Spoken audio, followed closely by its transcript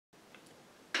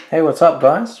Hey, what's up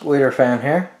guys? Weeder fan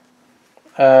here.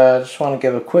 Just want to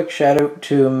give a quick shout out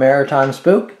to Martime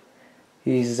Spook.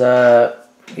 He's a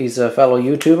fellow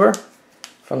YouTuber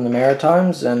from the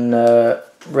Maritimes and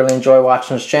really enjoy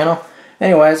watching his channel.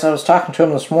 Anyways, I was talking to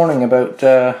him this morning about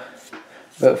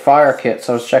fire kits.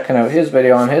 I was checking out his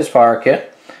video on his fire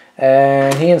kit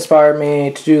and he inspired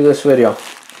me to do this video.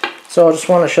 So I just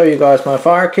want to show you guys my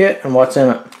fire kit and what's in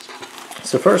it.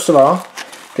 So first of all,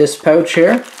 this pouch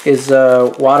here is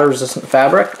water resistant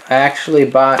fabric. I actually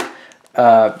bought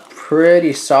a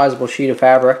pretty sizable sheet of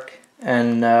fabric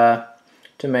and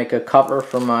to make a cover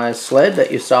for my sled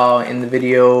that you saw in the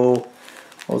video.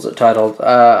 What was it titled?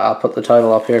 I'll put the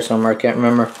title up here somewhere, I can't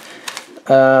remember.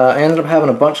 I ended up having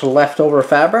a bunch of leftover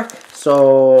fabric,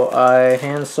 so I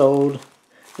hand sewed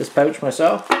this pouch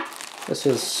myself. This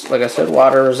is, like I said,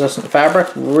 water resistant fabric,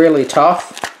 really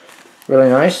tough, really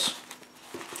nice.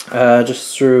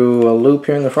 Just through a loop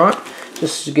here in the front,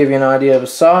 just to give you an idea of the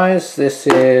size. This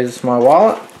is my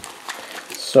wallet,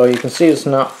 so you can see it's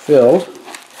not filled,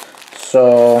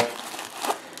 so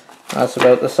that's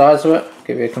about the size of it.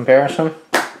 Give you a comparison.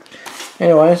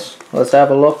 Anyways, let's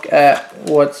have a look at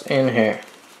what's in here.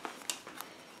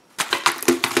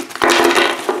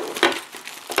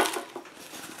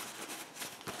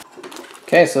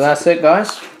 Okay, so that's it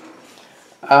guys.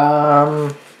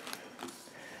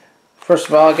 First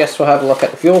of all, I guess we'll have a look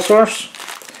at the fuel source.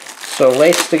 So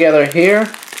laced together here,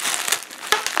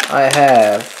 I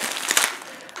have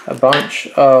a bunch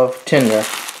of tinder.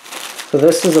 So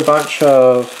this is a bunch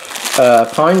of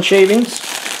pine shavings,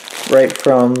 right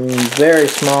from very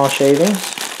small shavings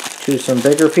to some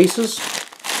bigger pieces.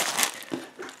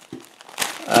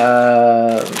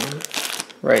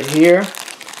 Right here,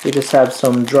 we just have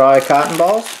some dry cotton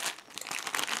balls.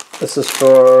 This is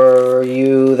for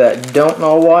you that don't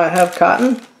know why I have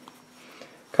cotton.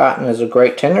 Cotton is a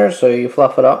great tinder, so you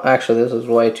fluff it up. Actually, this is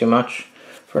way too much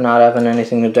for not having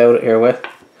anything to doubt it here with.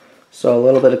 So a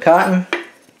little bit of cotton,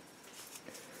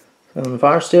 some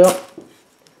fire steel,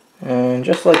 and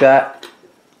just like that.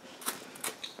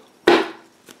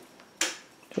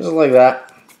 Just like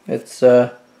that. It's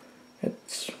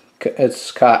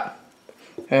caught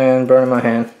and burning my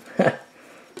hand.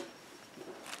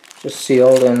 Just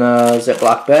sealed in a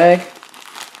Ziploc bag.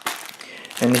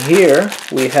 And here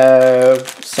we have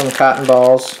some cotton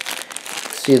balls.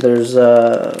 See, there's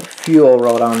fuel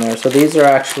wrote on there. So these are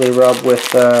actually rubbed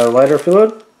with lighter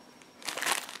fluid.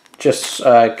 Just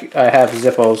I have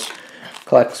Zippos,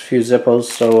 collects a few Zippos,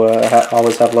 so I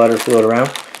always have lighter fluid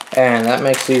around, and that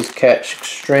makes these catch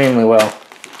extremely well.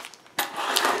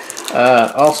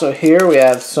 Also here we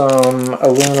have some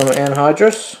aluminum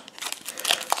anhydrous.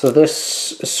 So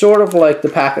this is sort of like the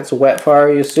packets of wet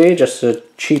fire you see, just a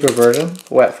cheaper version.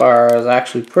 Wet fire is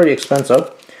actually pretty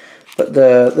expensive, but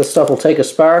this stuff will take a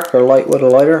spark or light with a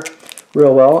lighter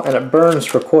real well, and it burns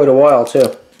for quite a while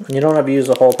too. And you don't have to use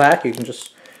the whole pack, you can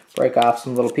just break off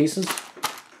some little pieces.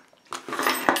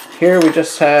 Here we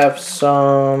just have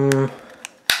some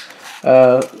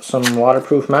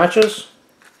waterproof matches,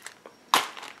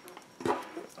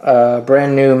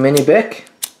 brand new mini Bic,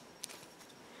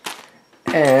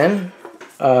 and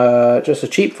just a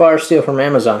cheap fire steel from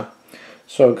Amazon.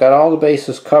 So got all the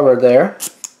bases covered there.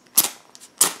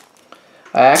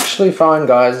 I actually find,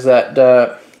 guys, that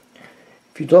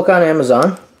if you look on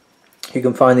Amazon, you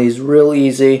can find these real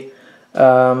easy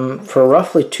for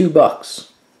roughly $2.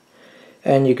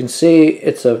 And you can see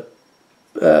it's a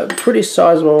pretty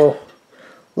sizable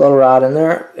little rod in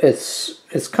there.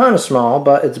 It's kind of small,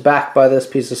 but it's backed by this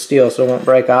piece of steel, so it won't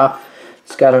break off.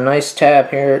 It's got a nice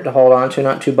tab here to hold on to,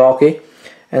 not too bulky,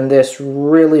 and this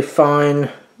really fine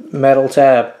metal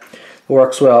tab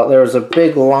works well. There's a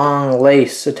big long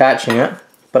lace attaching it,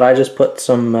 but I just put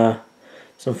some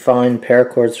fine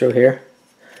paracord through here,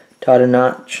 tied a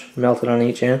notch, melted on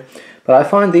each end. But I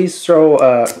find these throw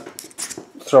a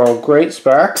great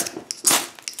spark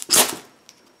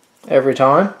every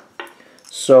time.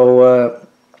 So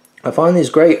I find these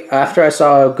great. After I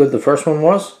saw how good the first one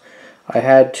was, I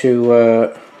had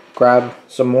to grab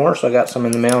some more, so I got some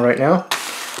in the mail right now.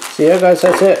 So yeah guys,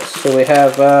 that's it. So we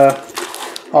have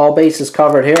all bases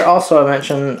covered here. Also I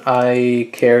mentioned I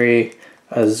carry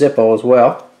a Zippo as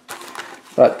well.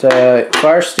 But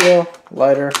fire steel,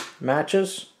 lighter,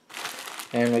 matches,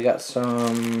 and we got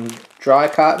some dry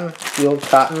cotton, field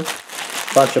cotton,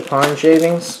 bunch of pine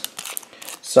shavings,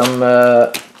 some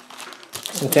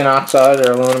tin oxide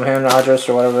or aluminum anhydrous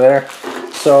or whatever there.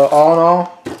 So all in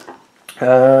all,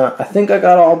 I think I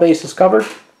got all bases covered.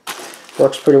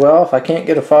 Works pretty well. If I can't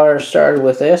get a fire started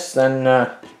with this, then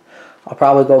I'll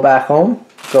probably go back home,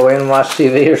 go in and watch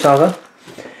TV or something.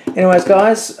 Anyways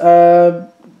guys,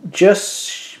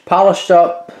 just polished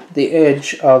up the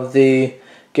edge of the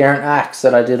Garand axe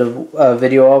that I did a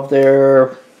video of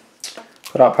there,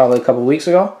 put out probably a couple weeks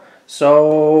ago.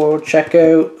 So check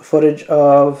out footage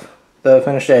of the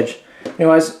finished edge.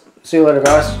 Anyways, see you later,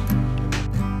 guys.